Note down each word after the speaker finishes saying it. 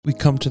We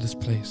come to this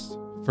place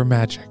for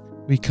magic.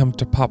 We come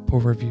to Pop Poor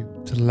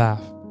Review to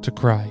laugh, to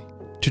cry,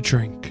 to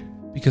drink,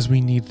 because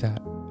we need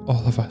that,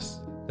 all of us.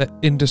 That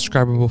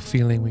indescribable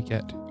feeling we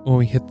get when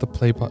we hit the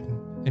play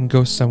button and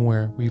go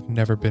somewhere we've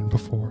never been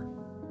before.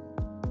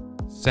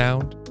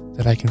 Sound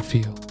that I can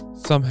feel.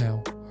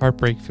 Somehow,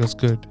 heartbreak feels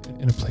good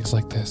in a place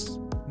like this.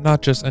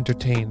 Not just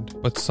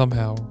entertained, but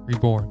somehow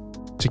reborn.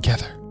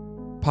 Together.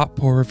 Pop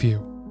Poor Review.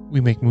 We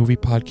make movie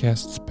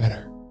podcasts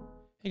better.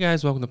 Hey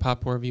guys, welcome to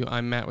Pop Poor Review.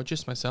 I'm Matt with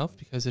just myself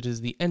because it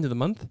is the end of the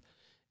month,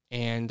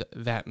 and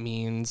that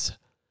means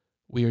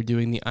we are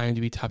doing the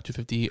IMDb Top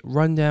 250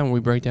 rundown where we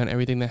break down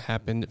everything that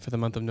happened for the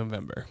month of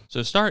November. So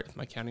to start, if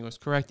my counting was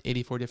correct,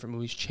 84 different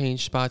movies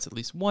changed spots at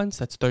least once.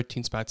 That's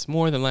 13 spots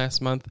more than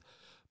last month.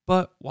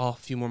 But while a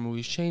few more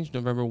movies changed,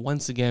 November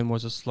once again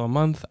was a slow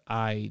month.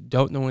 I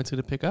don't know when it's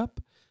going to pick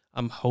up.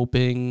 I'm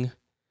hoping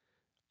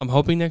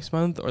next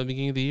month or the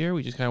beginning of the year,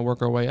 we just kind of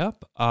work our way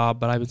up.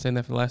 But I've been saying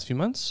that for the last few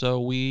months, so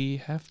we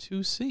have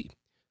to see.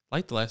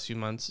 Like the last few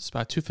months,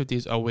 spot 250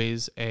 is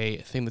always a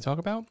thing to talk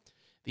about.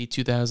 The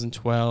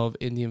 2012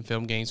 Indian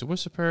film Gangs of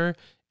Wasseypur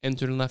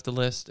entered and left the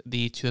list.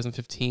 The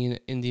 2015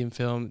 Indian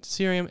film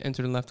Seriam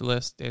entered and left the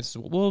list. Dances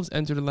with Wolves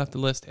entered and left the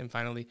list. And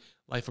finally,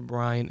 Life of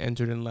Brian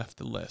entered and left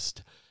the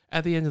list.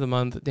 At the end of the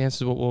month,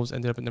 Dances with Wolves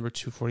ended up at number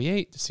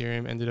 248,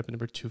 Seriam ended up at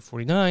number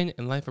 249,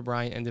 and Life of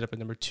Brian ended up at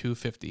number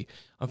 250.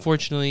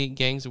 Unfortunately,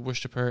 Gangs of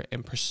Wasseypur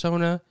and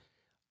Persona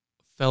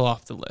fell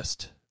off the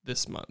list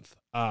this month.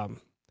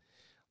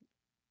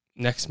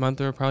 Next month,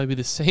 there will probably be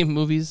the same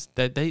movies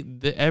that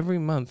every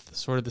month,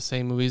 sort of the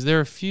same movies. There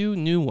are a few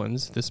new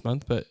ones this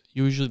month, but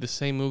usually the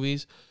same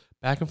movies.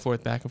 Back and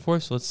forth.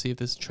 So let's see if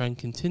this trend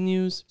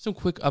continues. Some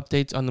quick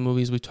updates on the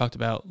movies we talked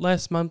about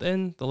last month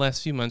and the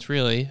last few months,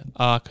 really,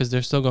 because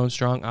they're still going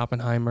strong.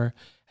 Oppenheimer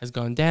has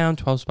gone down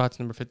 12 spots,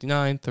 number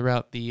 59.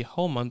 Throughout the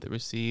whole month, it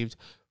received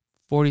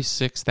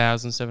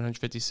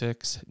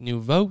 46,756 new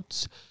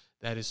votes.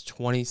 That is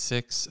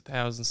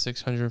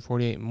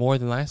 26,648 more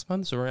than last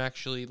month. So we're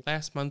actually,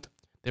 last month,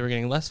 they were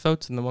getting less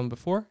votes than the one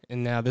before,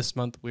 and now this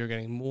month, we are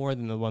getting more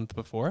than the month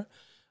before.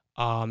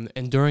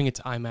 And during its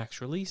IMAX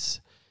release,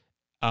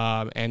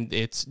 and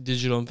its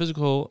digital and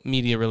physical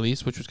media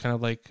release, which was kind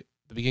of like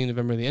the beginning of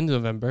November, the end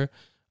of November,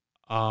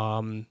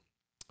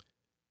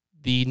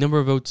 the number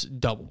of votes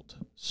doubled.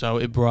 So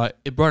it brought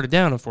it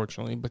down,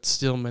 unfortunately, but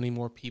still many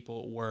more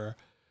people were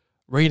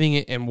rating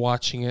it and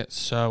watching it.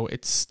 So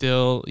it's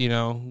still,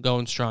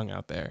 going strong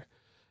out there.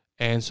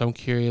 And so I'm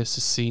curious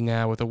to see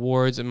now with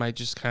awards, it might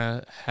just kind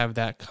of have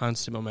that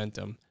constant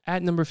momentum.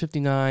 At number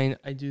 59,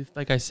 I do,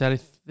 like I said, I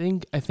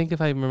think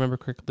if I remember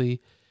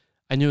correctly,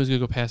 I knew it was going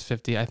to go past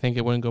 50. I think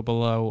it wouldn't go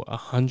below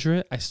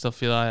 100. I still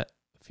feel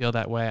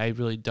that way. I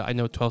really do. I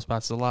know 12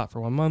 spots is a lot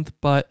for 1 month,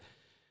 but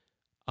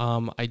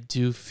I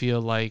do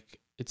feel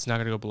like it's not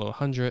going to go below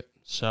 100.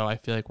 So I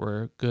feel like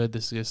we're good.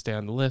 This is going to stay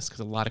on the list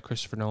because a lot of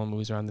Christopher Nolan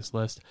movies are on this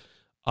list.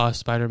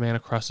 Spider-Man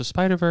Across the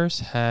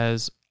Spider-Verse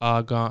has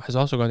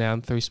also gone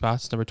down 3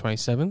 spots, number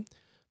 27.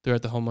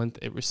 Throughout the whole month,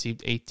 it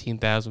received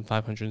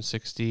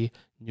 18,560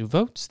 new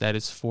votes. That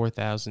is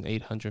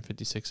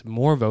 4,856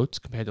 more votes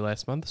compared to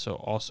last month. So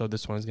also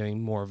this one is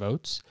getting more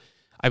votes.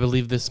 I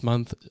believe this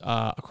month,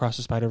 Across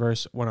the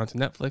Spider-Verse went on to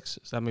Netflix.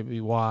 So that may be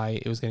why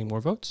it was getting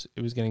more votes.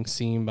 It was getting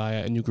seen by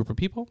a new group of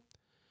people.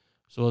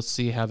 So let's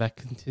see how that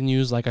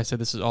continues. Like I said,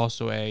 this is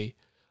also an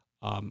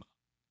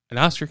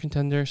Oscar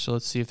contender. So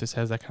let's see if this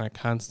has that kind of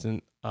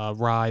constant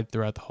ride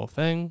throughout the whole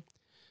thing.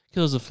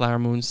 Killers of the Flower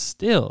Moon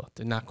still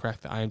did not crack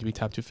the IMDb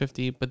Top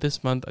 250, but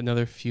this month,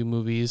 another few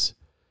movies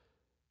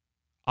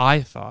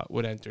I thought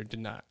would enter did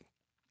not.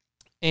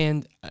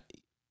 And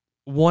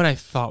one I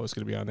thought was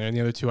going to be on there, and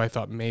the other two I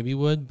thought maybe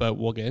would, but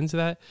we'll get into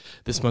that.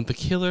 This month, The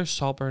Killer,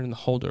 Saltburn, and The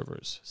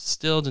Holdovers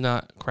still did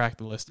not crack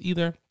the list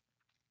either.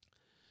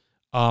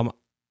 I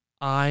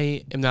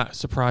am not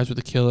surprised with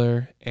The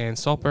Killer and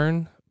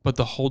Saltburn, but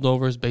The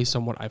Holdovers, based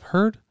on what I've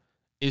heard,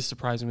 is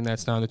surprising me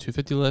that's not on the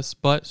 250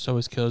 list, but so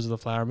is Killers of the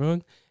Flower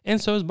Moon, and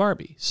so is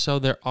Barbie. So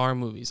there are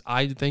movies.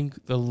 I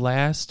think the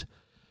last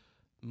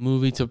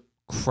movie to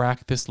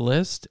crack this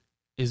list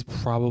is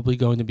probably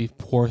going to be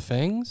Poor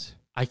Things.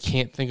 I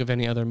can't think of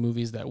any other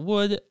movies that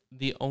would.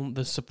 The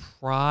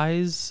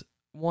surprise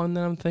one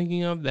that I'm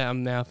thinking of, that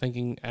I'm now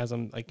thinking as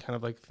I'm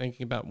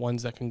thinking about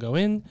ones that can go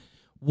in,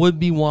 would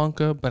be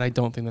Wonka, but I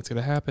don't think that's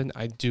going to happen.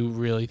 I do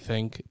really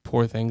think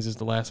Poor Things is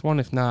the last one.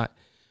 If not,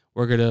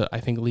 we're going to, I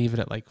think, leave it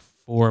at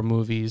 4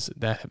 movies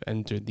that have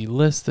entered the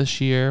list this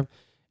year.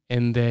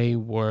 And they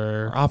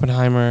were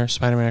Oppenheimer,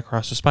 Spider-Man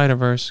Across the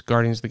Spider-Verse,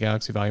 Guardians of the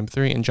Galaxy Volume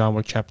 3, and John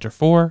Wick Chapter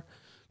 4.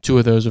 2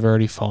 of those have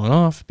already fallen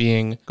off,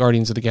 being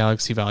Guardians of the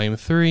Galaxy Volume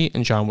 3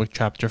 and John Wick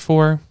Chapter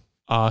 4.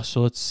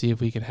 So let's see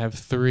if we can have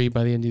 3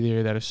 by the end of the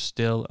year that are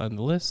still on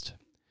the list.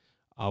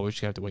 We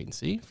just have to wait and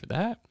see for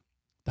that.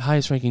 The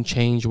highest ranking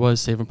change was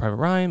Saving Private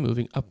Ryan,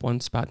 moving up 1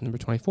 spot to number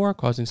 24,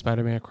 causing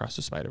Spider-Man Across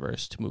the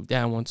Spider-Verse to move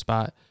down 1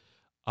 spot.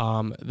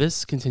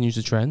 This continues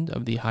the trend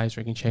of the highest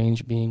ranking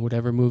change being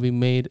whatever movie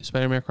made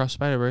Spider-Man Across the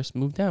Spider-Verse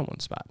move down 1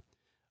 spot.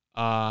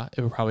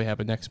 It will probably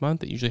happen next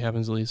month. It usually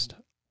happens at least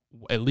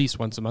at least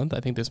once a month. I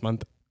think this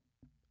month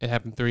it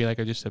happened 3, like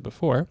I just said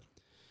before.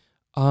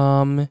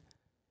 And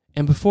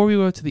before we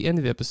go to the end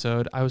of the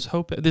episode, I was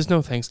hoping there's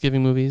no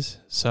Thanksgiving movies,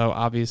 so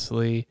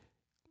obviously,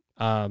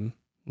 none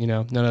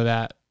of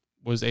that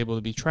was able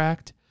to be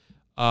tracked.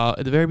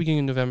 At the very beginning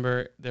of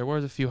November, there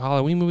was a few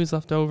Halloween movies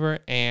left over,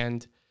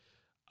 and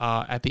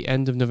at the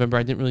end of November,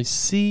 I didn't really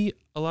see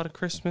a lot of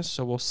Christmas,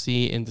 so we'll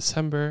see in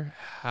December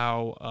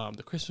how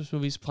the Christmas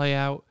movies play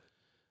out.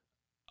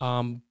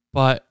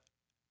 But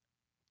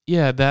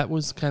yeah, that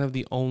was kind of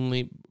the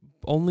only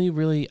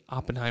really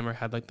Oppenheimer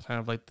had like kind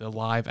of like the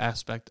live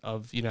aspect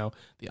of, the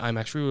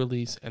IMAX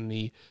re-release and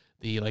the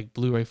like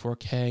Blu-ray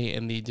 4K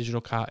and the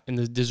digital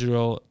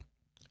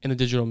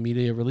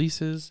media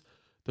releases.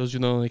 Those were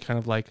the only kind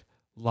of like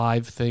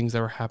live things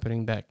that were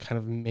happening that kind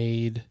of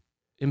made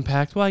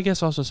impact. Well, I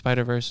guess also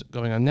Spider-Verse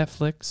going on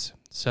Netflix.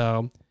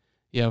 So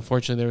yeah,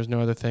 unfortunately there was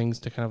no other things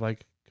to kind of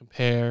like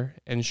compare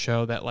and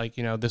show that like,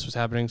 this was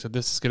happening. So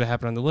this is going to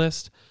happen on the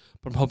list,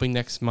 but I'm hoping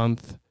next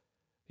month,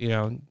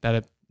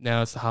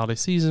 now it's the holiday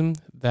season,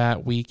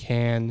 that we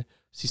can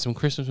see some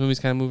Christmas movies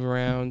kind of move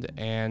around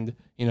and,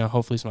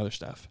 hopefully some other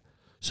stuff.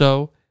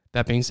 So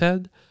that being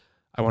said,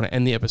 I want to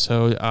end the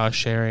episode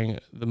sharing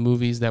the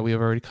movies that we have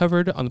already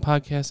covered on the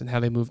podcast and how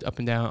they moved up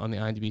and down on the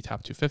IMDb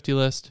Top 250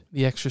 list.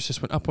 The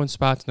Exorcist went up 1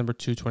 spot to number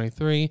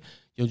 223.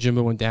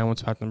 Yojimbo went down 1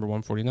 spot to number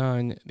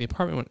 149. The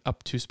Apartment went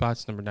up 2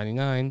 spots to number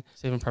 99.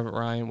 Saving Private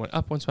Ryan went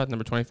up 1 spot to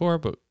number 24,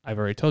 but I've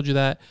already told you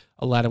that.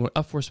 Aladdin went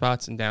up 4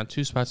 spots and down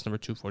 2 spots to number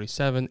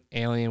 247.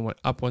 Alien went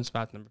up 1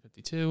 spot to number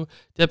 52.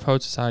 Dead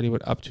Poets Society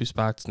went up 2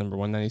 spots to number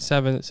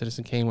 197.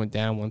 Citizen Kane went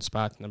down 1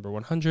 spot to number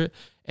 100.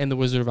 And The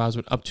Wizard of Oz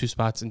went up 2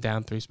 spots and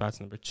down 3 spots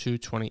to number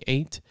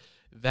 228.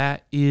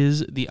 That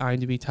is the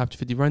IMDb Top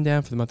 250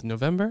 rundown for the month of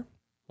November.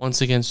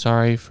 Once again,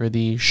 sorry for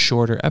the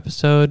shorter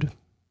episode,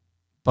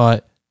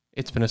 but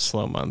it's been a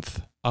slow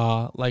month.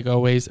 Like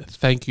always,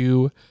 thank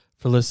you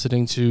for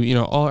listening to,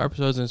 all our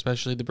episodes and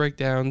especially the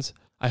breakdowns.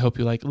 I hope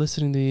you like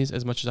listening to these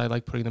as much as I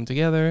like putting them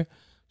together.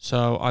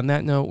 So on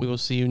that note, we will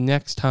see you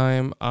next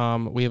time.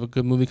 We have a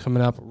good movie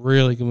coming up,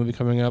 really good movie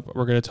coming up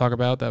we're going to talk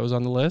about that was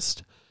on the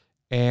list.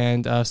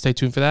 And stay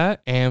tuned for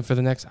that. And for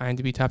the next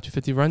IMDb Top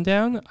 250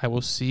 rundown, I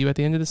will see you at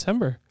the end of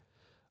December.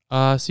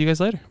 See you guys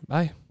later.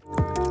 Bye.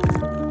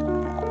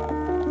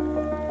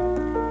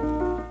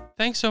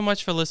 Thanks so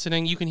much for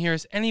listening. You can hear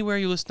us anywhere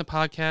you listen to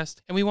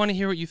podcasts, and we want to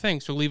hear what you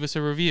think, so leave us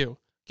a review.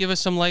 Give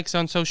us some likes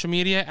on social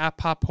media at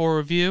Pop Horror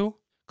Review.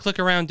 Click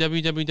around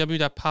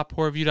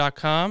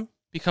www.pophorrorreview.com.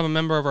 Become a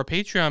member of our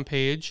Patreon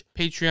page,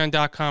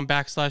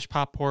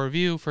 patreon.com/Pop Horror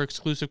Review for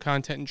exclusive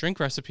content and drink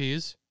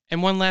recipes.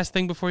 And one last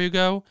thing before you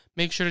go,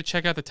 make sure to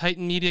check out the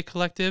Titan Media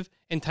Collective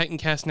and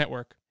Titancast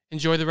Network.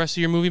 Enjoy the rest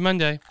of your movie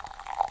Monday.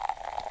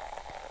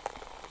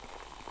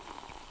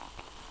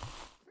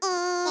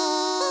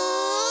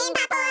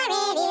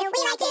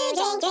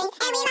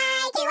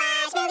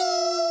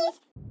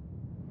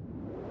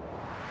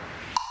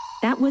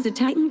 That was a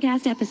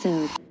Titancast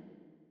episode.